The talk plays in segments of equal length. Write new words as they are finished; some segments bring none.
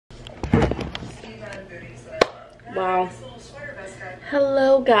Wow.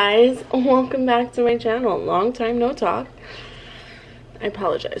 Hello guys, welcome back to my channel. Long time no talk. I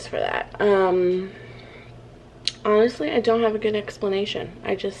apologize for that. Honestly, I don't have a good explanation.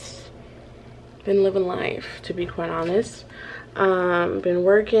 I just been living life, to be quite honest. Been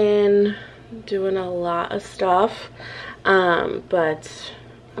working, doing a lot of stuff, but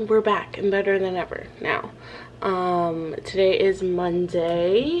we're back and better than ever now. Today is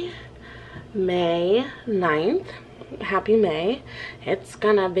Monday, May 9th. Happy May. It's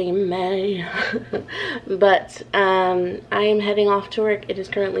gonna be May. But I am heading off to work. It is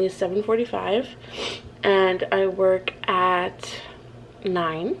currently 7:45 and I work at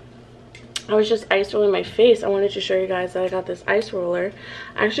 9. I was just ice rolling my face. I wanted to show you guys that I got this ice roller.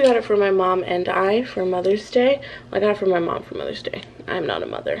 I actually got it for my mom and I for Mother's Day. Well, I got it for my mom for Mother's Day. I'm not a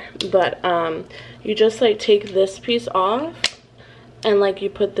mother. But you just like take this piece off and like you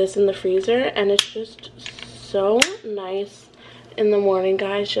put this in the freezer, and it's just so nice in the morning,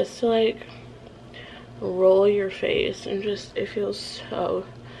 guys, just to like roll your face, and just it feels so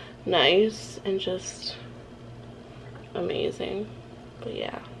nice and just amazing. But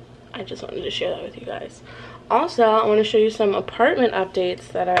yeah, I just wanted to share that with you guys. Also, I want to show you some apartment updates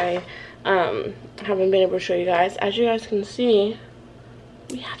that I haven't been able to show you guys. As you guys can see,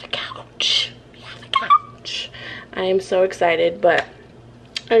 we have a couch. I am so excited, but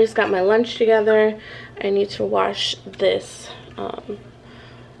I just got my lunch together. I need to wash this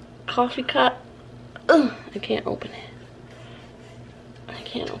coffee cup. Ugh, I can't open it.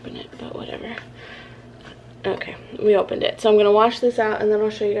 But whatever. Okay, we opened it. So I'm gonna wash this out and then I'll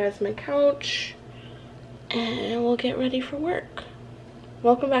show you guys my couch and we'll get ready for work.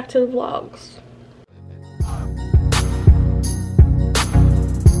 Welcome back to the vlogs.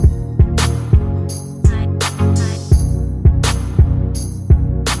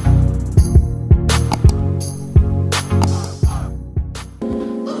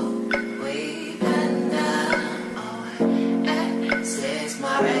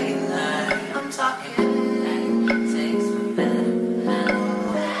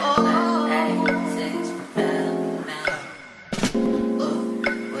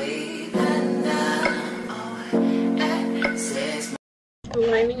 The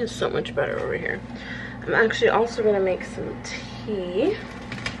lighting is so much better over here. I'm actually also gonna make some tea.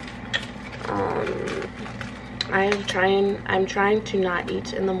 I'm trying to not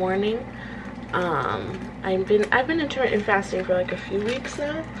eat in the morning. I've been intermittent fasting for like a few weeks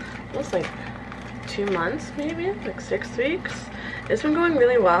now. Almost like 2 months, maybe like 6 weeks. It's been going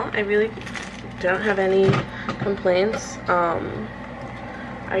really well. I really don't have any complaints.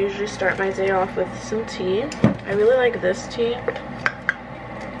 I usually start my day off with some tea. I really like this tea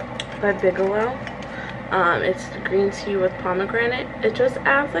by Bigelow. It's the green tea with pomegranate. It just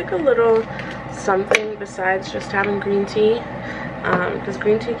adds like a little something besides just having green tea, because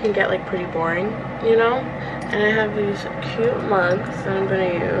green tea can get like pretty boring, you know. And I have these cute mugs that I'm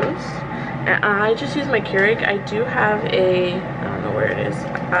gonna use, and I just use my Keurig. I do have a, I don't know where it is,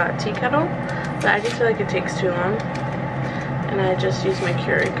 tea kettle, but I just feel like it takes too long, and I just use my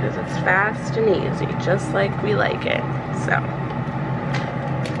Keurig because it's fast and easy, just like we like it. So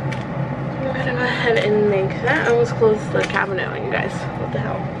I'm gonna go ahead and make that. I almost closed the cabinet on you guys. What the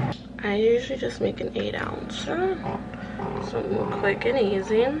hell? I usually just make an 8 ounce. So quick and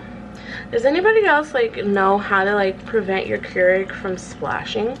easy. Does anybody else like know how to like prevent your Keurig from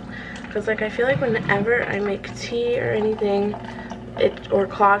splashing? Because like I feel like whenever I make tea or anything, or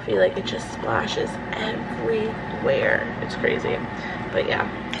coffee, like it just splashes everywhere. It's crazy. But yeah.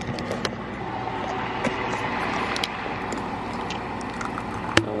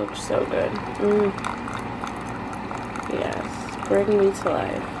 Looks so good. Yes, bring me to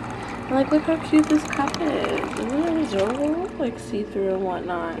life. And like, look how cute this cup is. Isn't it adorable? Like see-through and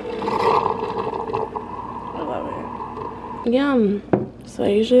whatnot. I love it. Yum. So I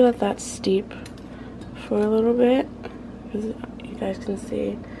usually let that steep for a little bit, because you guys can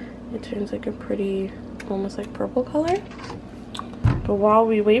see it turns like a pretty, almost like purple color. But while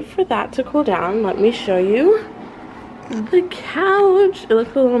we wait for that to cool down, let me show you the couch. It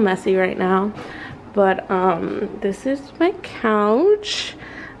looks a little messy right now, but this is my couch.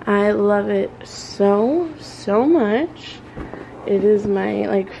 I love it so much. It is my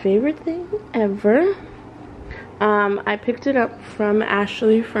like favorite thing ever. I picked it up from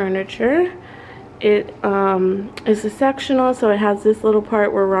Ashley Furniture. It is a sectional, so it has this little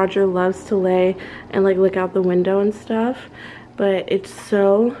part where Roger loves to lay and like look out the window and stuff, but it's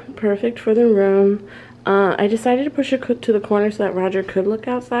so perfect for the room. I decided to push it to the corner so that Roger could look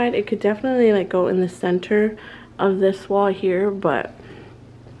outside. It could definitely like go in the center of this wall here, but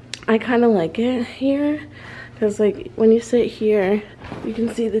I kind of like it here because like when you sit here you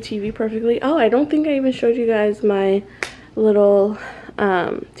can see the TV perfectly. Oh, I don't think I even showed you guys my little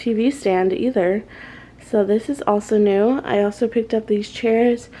TV stand either. So this is also new. I also picked up these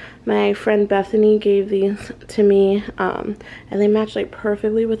chairs. My friend Bethany gave these to me, and they match like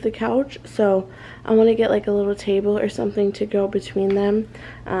perfectly with the couch. So I want to get like a little table or something to go between them,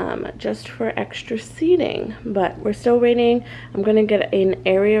 just for extra seating. But we're still waiting. I'm gonna get an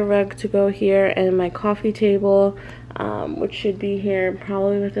area rug to go here and my coffee table, which should be here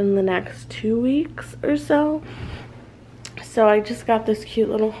probably within the next 2 weeks or so. So I just got this cute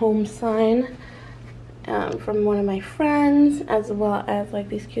little home sign from one of my friends, as well as like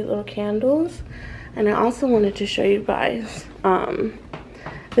these cute little candles. And I also wanted to show you guys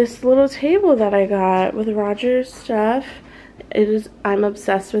this little table that I got with Roger's stuff. I'm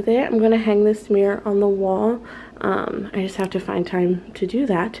obsessed with it. I'm gonna hang this mirror on the wall. I just have to find time to do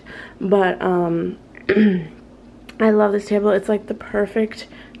that, but I love this table. It's like the perfect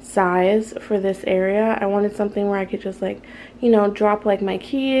size for this area. I wanted something where I could just like, you know, drop like my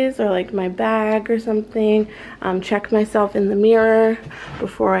keys or like my bag or something, check myself in the mirror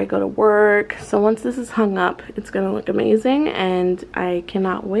before I go to work. So once this is hung up, it's gonna look amazing and I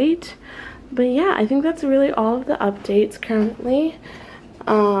cannot wait. But yeah, I think that's really all of the updates currently.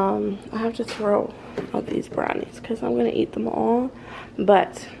 I have to throw out these brownies because I'm gonna eat them all.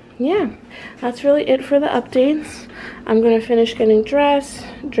 But yeah, that's really it for the updates. I'm gonna finish getting dressed,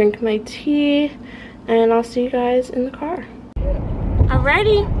 drink my tea, and I'll see you guys in the car.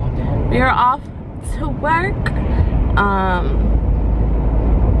 Alrighty, we are off to work.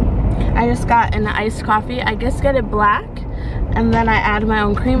 I just got an iced coffee. I just get it black, and then I add my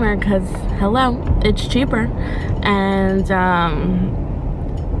own creamer because, hello, it's cheaper. And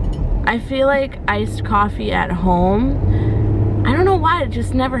I feel like iced coffee at home, I don't know why, it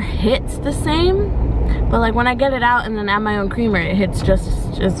just never hits the same. But like when I get it out and then add my own creamer, it hits just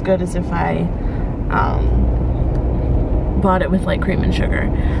as good as if I bought it with like cream and sugar.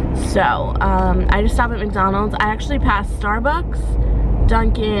 So I just stopped at McDonald's. I actually passed Starbucks,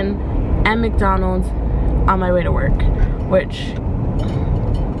 Dunkin', and McDonald's on my way to work, which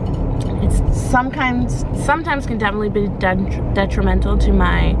it's sometimes can definitely be detrimental to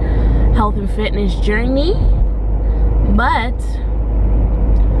my health and fitness journey, but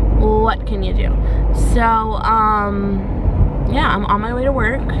what can you do? So yeah, I'm on my way to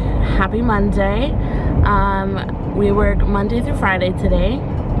work. Happy Monday. We work Monday through Friday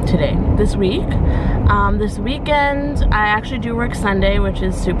this week. This weekend I actually do work Sunday, which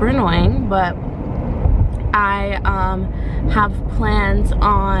is super annoying, but I have plans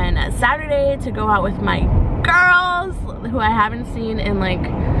on Saturday to go out with my girls who I haven't seen in like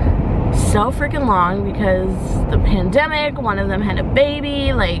so freaking long because the pandemic, one of them had a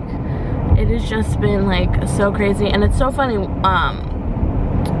baby. Like, it has just been like so crazy, and it's so funny.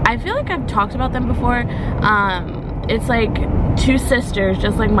 I feel like I've talked about them before. It's like two sisters,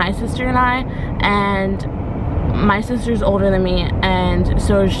 just like my sister and I, and my sister's older than me, and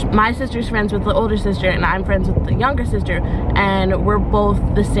so my sister's friends with the older sister and I'm friends with the younger sister, and we're both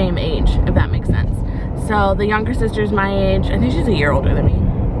the same age, if that makes sense. So the younger sister's my age, I think she's a year older than me,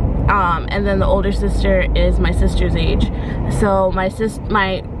 and then the older sister is my sister's age. So my sister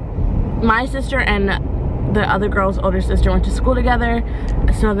and the other girl's older sister went to school together,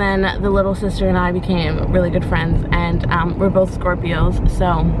 so then the little sister and I became really good friends, and we're both Scorpios,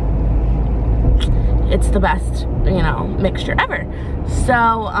 so it's the best, you know, mixture ever.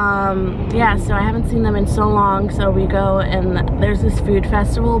 So yeah, so I haven't seen them in so long. So we go, and there's this food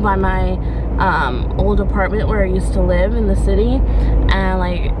festival by my old apartment where I used to live in the city, and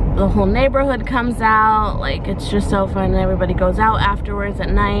like the whole neighborhood comes out. Like, it's just so fun, and everybody goes out afterwards at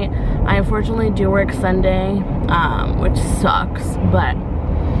night. I unfortunately do work Sunday, which sucks, but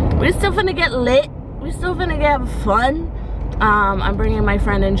we're still finna get lit. We're still finna get fun. I'm bringing my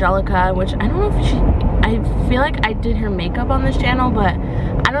friend Angelica, which I don't know if I feel like I did her makeup on this channel, but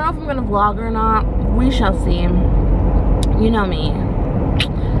I don't know if I'm gonna vlog or not. We shall see. You know me.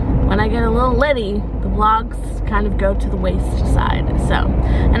 When I get a little litty, the vlogs kind of go to the waste side. So,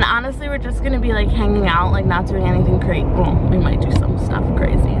 and honestly, we're just gonna be like hanging out, like not doing anything crazy. Well, we might do some stuff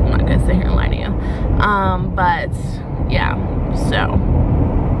crazy. I'm not gonna sit here and lie to you. But yeah, so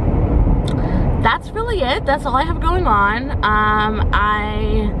that's really it. That's all I have going on.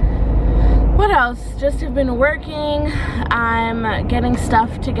 What else? Just have been working. I'm getting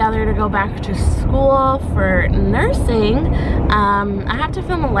stuff together to go back to school for nursing. I have to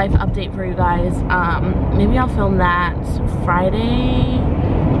film a life update for you guys. Maybe I'll film that Friday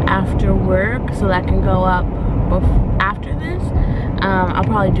after work, so that can go up after this. I'll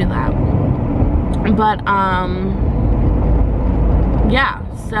probably do that. But yeah,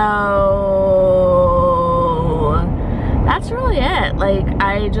 so that's really it. Like,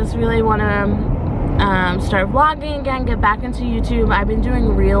 I just really want to start vlogging again, get back into YouTube. I've been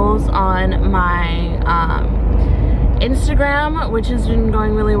doing reels on my Instagram, which has been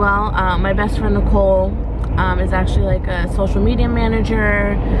going really well. My best friend Nicole is actually like a social media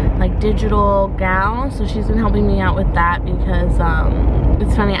manager, like digital gal, so she's been helping me out with that because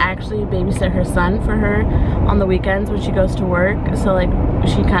it's funny, I actually babysit her son for her on the weekends when she goes to work, so like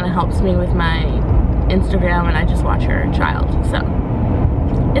she kind of helps me with my Instagram and I just watch her child, so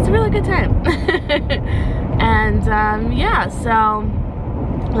it's a really good time. And yeah, so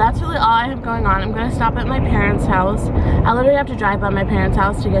that's really all I have going on. I'm gonna stop at my parents' house. I literally have to drive by my parents'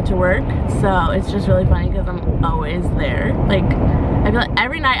 house to get to work, so it's just really funny because I'm always there. Like, I feel like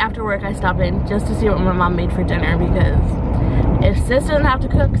every night after work I stop in just to see what my mom made for dinner, because if sis doesn't have to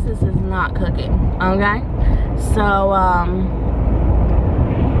cook, sis is not cooking, okay? So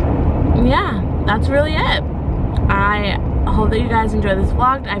yeah, that's really it. I hope that you guys enjoy this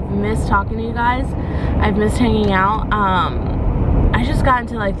vlog. I've missed talking to you guys. I've missed hanging out. I just got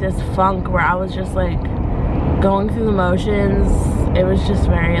into like this funk where I was just like going through the motions. It was just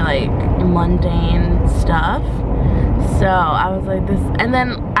very like mundane stuff. So I was like this, and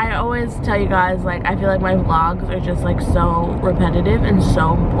then I always tell you guys, like, I feel like my vlogs are just like so repetitive and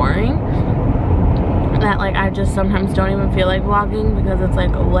so boring that like I just sometimes don't even feel like vlogging, because it's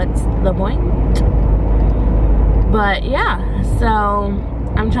like, what's the point? But yeah, so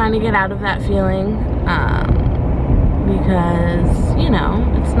I'm trying to get out of that feeling, because, you know,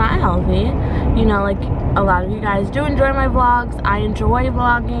 it's not healthy. You know, like, a lot of you guys do enjoy my vlogs. I enjoy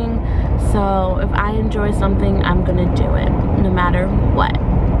vlogging, so if I enjoy something, I'm gonna do it no matter what,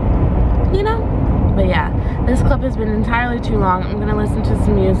 you know? But yeah, this clip has been entirely too long. I'm gonna listen to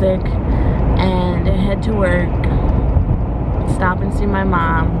some music and head to work, stop and see my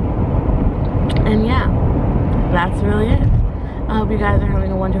mom, and yeah, that's really it. I hope you guys are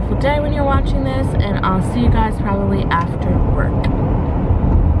having a wonderful day when you're watching this, and I'll see you guys probably after work.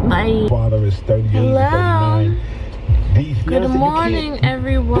 Bye. Father is 38 Hello. 39. Good morning,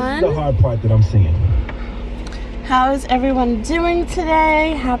 everyone. This is the hard part that I'm seeing. How's everyone doing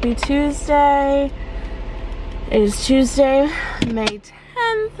today? Happy Tuesday. It is Tuesday, May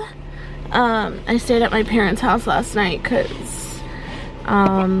 10th. I stayed at my parents' house last night because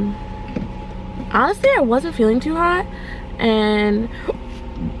honestly I wasn't feeling too hot, and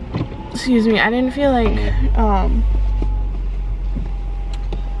excuse me, I didn't feel like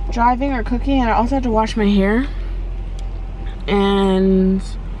driving or cooking, and I also had to wash my hair, and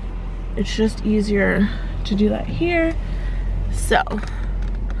it's just easier to do that here, so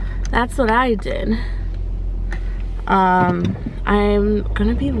that's what I did. I'm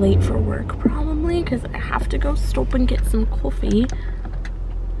gonna be late for work probably because I have to go stop and get some coffee.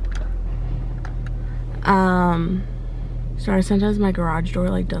 Sorry, sometimes my garage door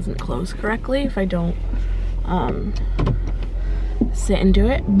like doesn't close correctly if I don't sit and do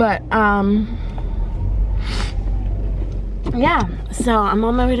it, but yeah, so I'm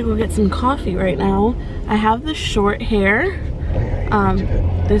on my way to go get some coffee right now. I have the short hair.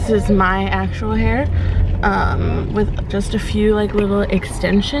 This is my actual hair, with just a few like little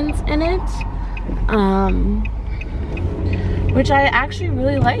extensions in it, which I actually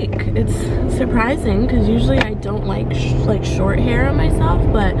really like. It's surprising because usually I don't like short hair on myself,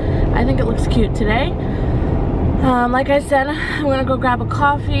 but I think it looks cute today. Like I said, I'm gonna go grab a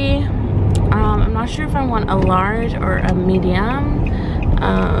coffee. I'm not sure if I want a large or a medium,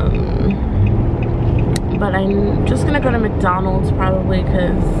 but I'm just gonna go to McDonald's probably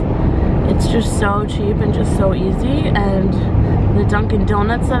because it's just so cheap and just so easy, and the Dunkin'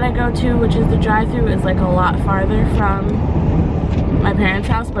 Donuts that I go to, which is the drive-thru, is like a lot farther from my parents'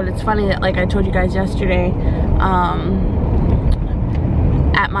 house. But it's funny that, like I told you guys yesterday,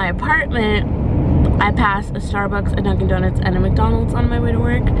 at my apartment I pass a Starbucks, a Dunkin' Donuts, and a McDonald's on my way to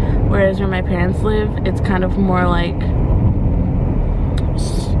work, whereas where my parents live, it's kind of more like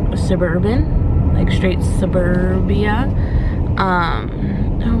suburban, like straight suburbia. Oh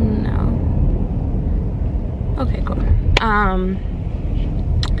no. Okay, cool.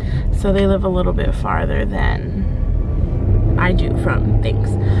 So they live a little bit farther than I do from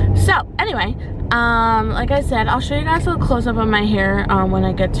things. So anyway, like I said, I'll show you guys a close-up on my hair when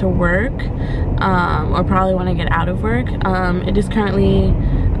I get to work, or probably when I get out of work. It is currently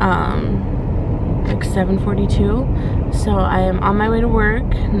like 7:42, so I am on my way to work,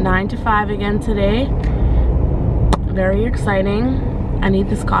 9 to 5 again today. Very exciting. I need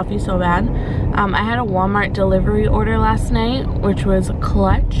this coffee so bad. I had a Walmart delivery order last night, which was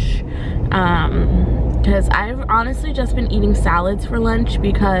clutch. Because I've honestly just been eating salads for lunch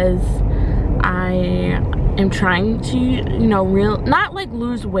because I am trying to, you know, not like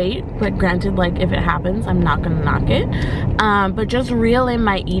lose weight, but granted, like if it happens, I'm not gonna knock it. But just reel in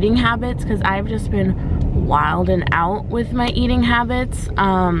my eating habits, because I've just been wild and out with my eating habits.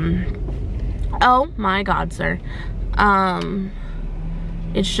 Oh my God, sir.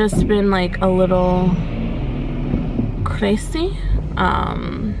 It's just been like a little crazy.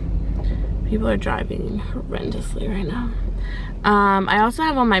 People are driving horrendously right now. I also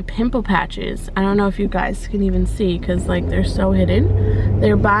have on my pimple patches. I don't know if you guys can even see because like they're so hidden.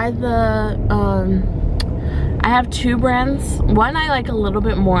 They're by the, I have two brands. One I like a little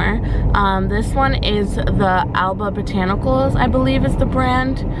bit more. This one is the Alba Botanicals, I believe is the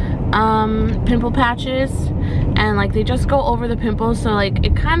brand, pimple patches. And like they just go over the pimples, so like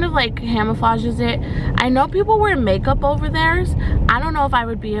it kind of like camouflages it. I know people wear makeup over theirs. I don't know if I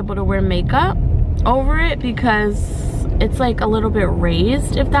would be able to wear makeup over it because it's like a little bit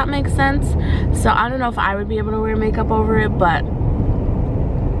raised, if that makes sense. So I don't know if I would be able to wear makeup over it, but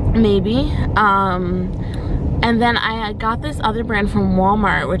maybe. And then I got this other brand from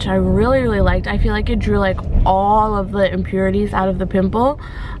Walmart, which I really liked. I feel like it drew like all of the impurities out of the pimple.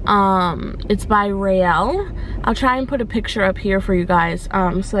 It's by Noelle. I'll try and put a picture up here for you guys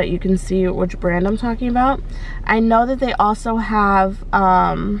so that you can see which brand I'm talking about. I know that they also have,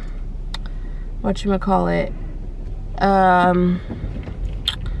 whatchamacallit,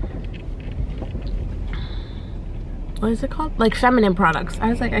 what is it called? Like feminine products. I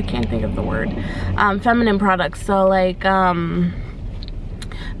was like, I can't think of the word. Feminine products. So like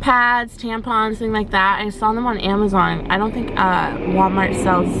pads, tampons, things like that. I saw them on Amazon. I don't think Walmart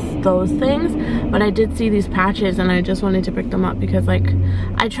sells those things, but I did see these patches and I just wanted to pick them up because like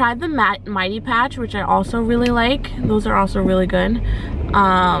I tried the Mighty patch, which I also really like. Those are also really good.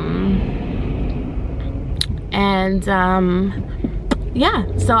 Yeah,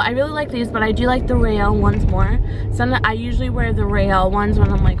 so I really like these, but I do like the Noelle ones more. I usually wear the Noelle ones when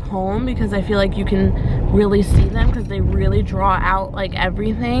I'm like home because I feel like you can really see them because they really draw out like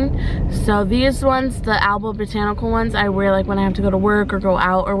everything. So these ones, the Alba Botanical ones, I wear like when I have to go to work or go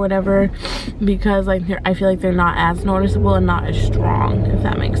out or whatever because like I feel like they're not as noticeable and not as strong, if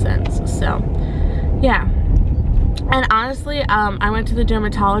that makes sense. So yeah. And honestly, I went to the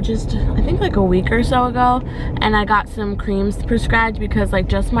dermatologist, I think like a week or so ago, and I got some creams prescribed because like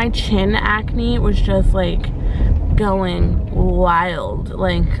just my chin acne was just like going wild,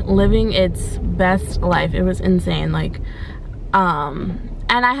 like living its best life. It was insane. Like, and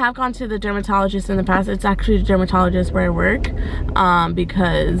I have gone to the dermatologist in the past. It's actually the dermatologist where I work,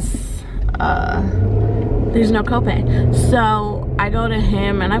 because there's no copay. So I go to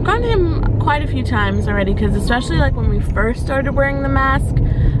him, and I've gone to him quite a few times already, because especially like when we first started wearing the mask,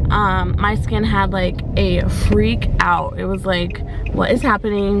 my skin had like a freak out. It was like, what is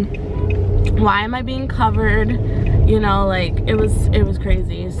happening? Why am I being covered? You know, like it was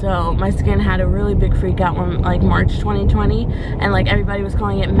crazy. So my skin had a really big freak out when like March 2020, and like everybody was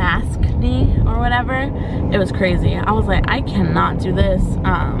calling it mask-knee or whatever. It was crazy. I was like, I cannot do this,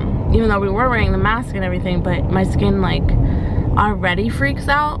 even though we were wearing the mask and everything, but my skin like already freaks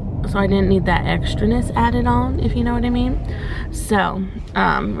out, so I didn't need that extraness added on, if you know what I mean. So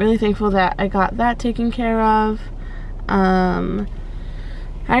really thankful that I got that taken care of. I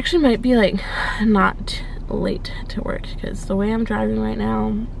actually might be like not late to work because the way I'm driving right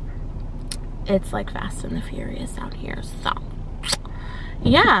now, it's like Fast and the Furious out here. So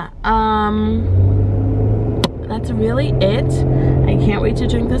yeah, that's really it. I can't wait to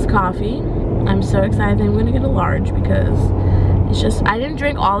drink this coffee. I'm so excited that I'm gonna get a large because it's just, I didn't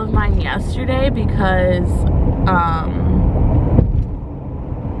drink all of mine yesterday because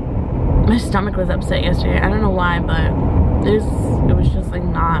my stomach was upset yesterday. I don't know why, but it was just like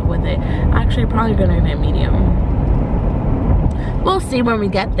not with it. Actually, probably gonna get medium. We'll see when we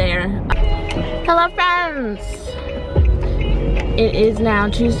get there. Hello friends! It is now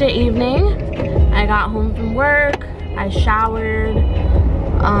Tuesday evening. I got home from work, I showered.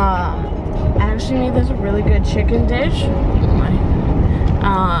 I actually made this really good chicken dish.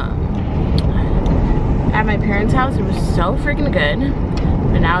 At my parents' house. It was so freaking good.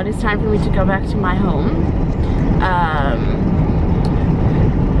 But now it is time for me to go back to my home.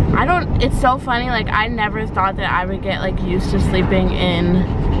 It's so funny, like I never thought that I would get like used to sleeping in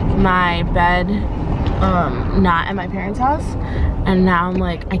my bed, not at my parents' house. And now I'm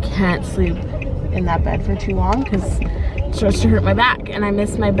like, I can't sleep in that bed for too long because it starts to hurt my back, and I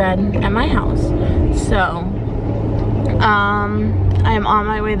miss my bed at my house. So I am on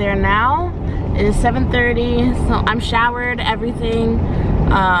my way there now. It is 7:30, so I'm showered, everything.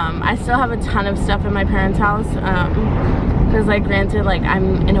 I still have a ton of stuff in my parents' house, because like granted, like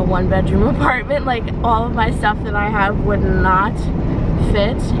I'm in a 1-bedroom apartment, like all of my stuff that I have would not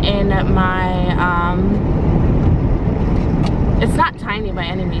fit in my, it's not tiny by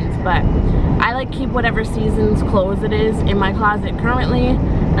any means, but I like keep whatever season's clothes it is in my closet currently,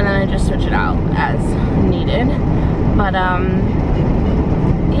 and then I just switch it out as needed. But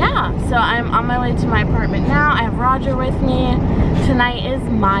yeah, so I'm on my way to my apartment now. I have Roger with me. Tonight is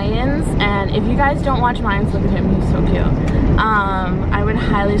Mayans, and if you guys don't watch Mayans, look at him, he's so cute. I would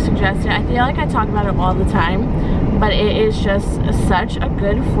highly suggest it. I feel like I talk about it all the time, but it is just such a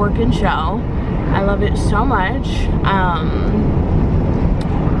good forking show. I love it so much.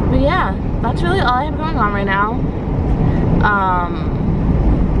 But yeah, that's really all I have going on right now.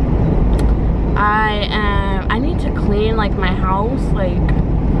 I need to clean like my house, like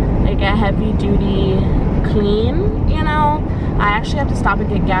a heavy duty clean, you know. I actually have to stop and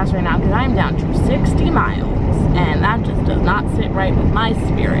get gas right now because I am down to 60 miles, and that just does not sit right with my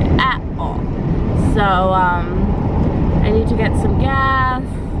spirit at all. So I need to get some gas.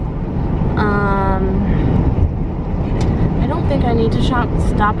 I don't think I need to stop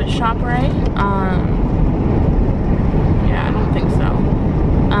at ShopRite. Yeah, I don't think so.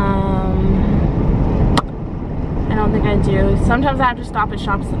 I don't think I do. Sometimes I have to stop at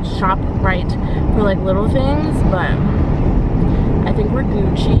ShopRite for like little things, but I think we're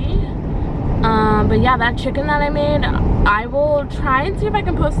Gucci. But yeah, that chicken that I made, I will try and see if I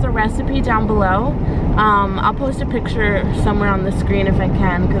can post the recipe down below. I'll post a picture somewhere on the screen if I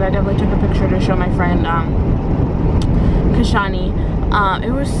can, because I definitely took a picture to show my friend Kashani.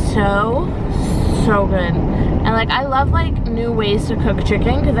 It was so good, and like I love like new ways to cook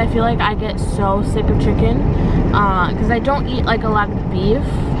chicken, because I feel like I get so sick of chicken, because I don't eat like a lot of beef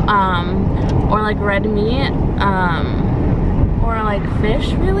or like red meat or like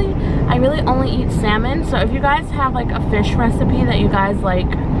fish. Really, I really only eat salmon. So if you guys have like a fish recipe that you guys like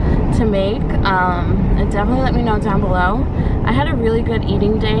to make, definitely let me know down below. I had a really good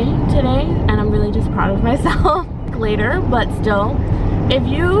eating day today, and I'm really just proud of myself. Later, but still, if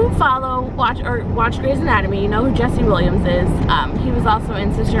you watch Grey's Anatomy, you know who Jesse Williams is. He was also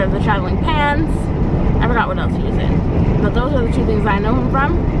in Sister of the Traveling Pants. I forgot what else he was in, but those are the two things I know him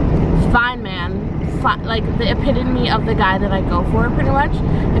from. Fine man, like the epitome of the guy that I go for, pretty much.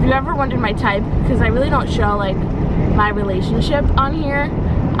 If you ever wondered my type, because I really don't show like my relationship on here.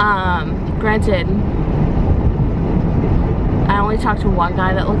 Granted, I only talked to one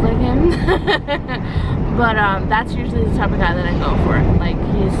guy that looked like him. But that's usually the type of guy that I go for. Like,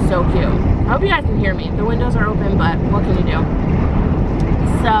 he's so cute. I hope you guys can hear me. The windows are open, but what can you do?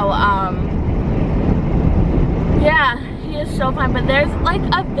 So, yeah, he is so fine. But there's like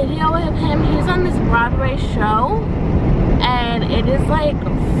a video of him. He's on this Broadway show, and it is like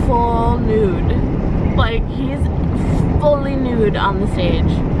full nude. Like, he's fully nude on the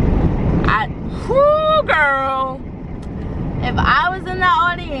stage. Whoo, girl. If I was in the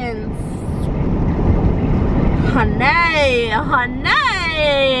audience, honey,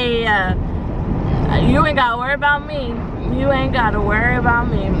 you ain't gotta worry about me. You ain't gotta worry about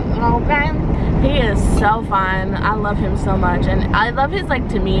me, okay? He is so fine. I love him so much, and I love his like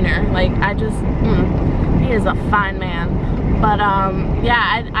demeanor. Like, I just, he is a fine man. But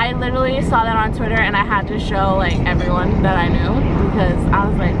yeah, I literally saw that on Twitter, and I had to show like everyone that I knew, because I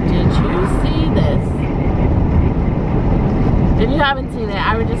was like, did you see this? If you haven't seen it,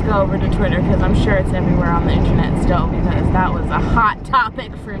 I would just go over to Twitter, because I'm sure it's everywhere on the internet still, because that was a hot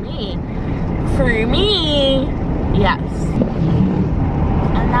topic for me. For me, yes.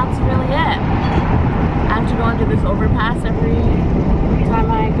 And that's really it. I have to go into this overpass every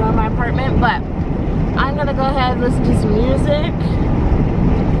time I go to my apartment, but I'm gonna go ahead and listen to some music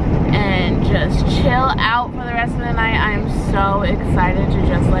and just chill out for the rest of the night. I am so excited to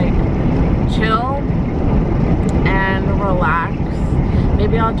just like chill and relax.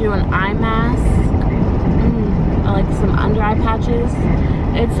 Maybe I'll do an eye mask, or like some under eye patches.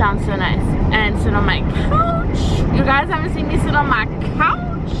 It sounds so nice. And sit on my couch. You guys haven't seen me sit on my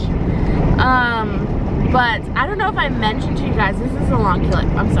couch. But I don't know if I mentioned to you guys, this is a long clip,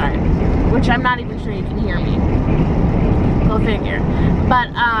 I'm sorry, which I'm not even sure you can hear me. Go figure. But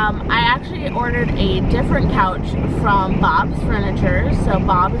I actually ordered a different couch from Bob's Furniture. So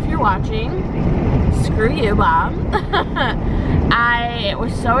Bob, if you're watching, screw you, Bob. I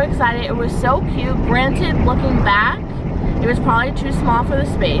was so excited. It was so cute. Granted, looking back, it was probably too small for the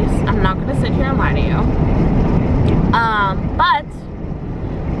space. I'm not gonna sit here and lie to you. But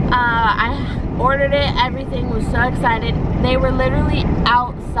I ordered it, everything, was so excited. They were literally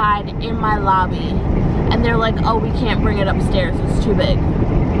outside in my lobby, and they're like, oh, we can't bring it upstairs, it's too big.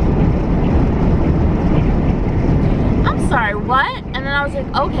 I'm sorry, what? And then I was like,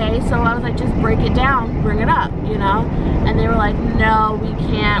 okay, so I was like, just break it down, bring it up, you know? And they were like, no, we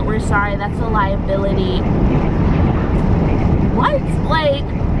can't, we're sorry, that's a liability. What? Like,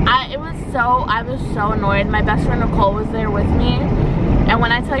 I was so annoyed. My best friend Nicole was there with me, and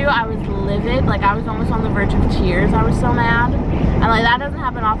when I tell you I was livid, like I was almost on the verge of tears. I was so mad. And like that doesn't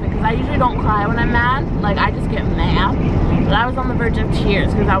happen often because I usually don't cry when I'm mad. Like I just get mad. But I was on the verge of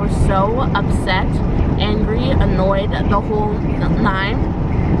tears because I was so upset, angry, annoyed, the whole nine.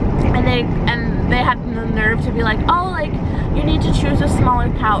 And they had the nerve to be like, oh, like you need to choose a smaller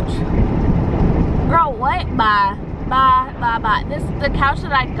couch. Girl, what? Bye. The couch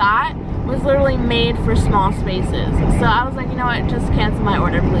that I got was literally made for small spaces. So I was like, you know what, just cancel my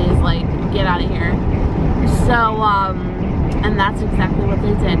order, please. Like, get out of here. So, and that's exactly what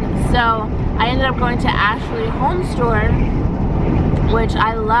they did. So I ended up going to Ashley Home Store, which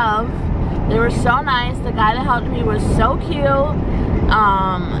I love. They were so nice. The guy that helped me was so cute.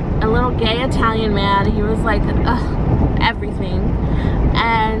 A little gay Italian man. He was like, everything.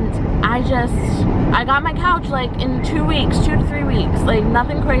 And I got my couch like in 2 weeks, 2 to 3 weeks, like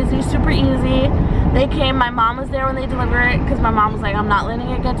nothing crazy, super easy. They came, my mom was there when they delivered it, because my mom was like, I'm not letting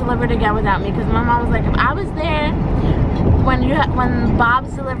it get delivered again without me, because my mom was like, if I was there when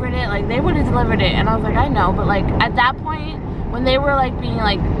Bob's delivered it, like they would have delivered it. And I was like, I know, but like at that point, when they were like being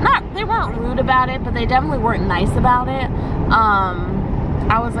like, they weren't rude about it, but they definitely weren't nice about it,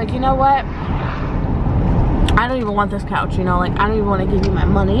 I was like, you know what, I don't even want this couch, you know, like I don't even want to give you my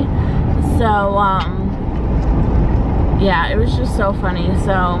money. So yeah, it was just so funny.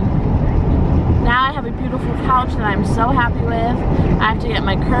 So now I have a beautiful couch that I'm so happy with. I have to get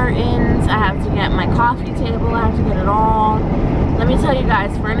my curtains, I have to get my coffee table, I have to get it all. Let me tell you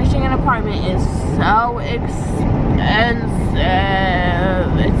guys, furnishing an apartment is so expensive.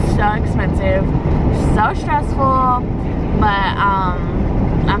 It's so expensive, so stressful, but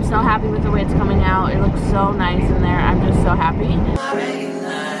I'm so happy with the way it's coming out. It looks so nice in there. I'm just so happy.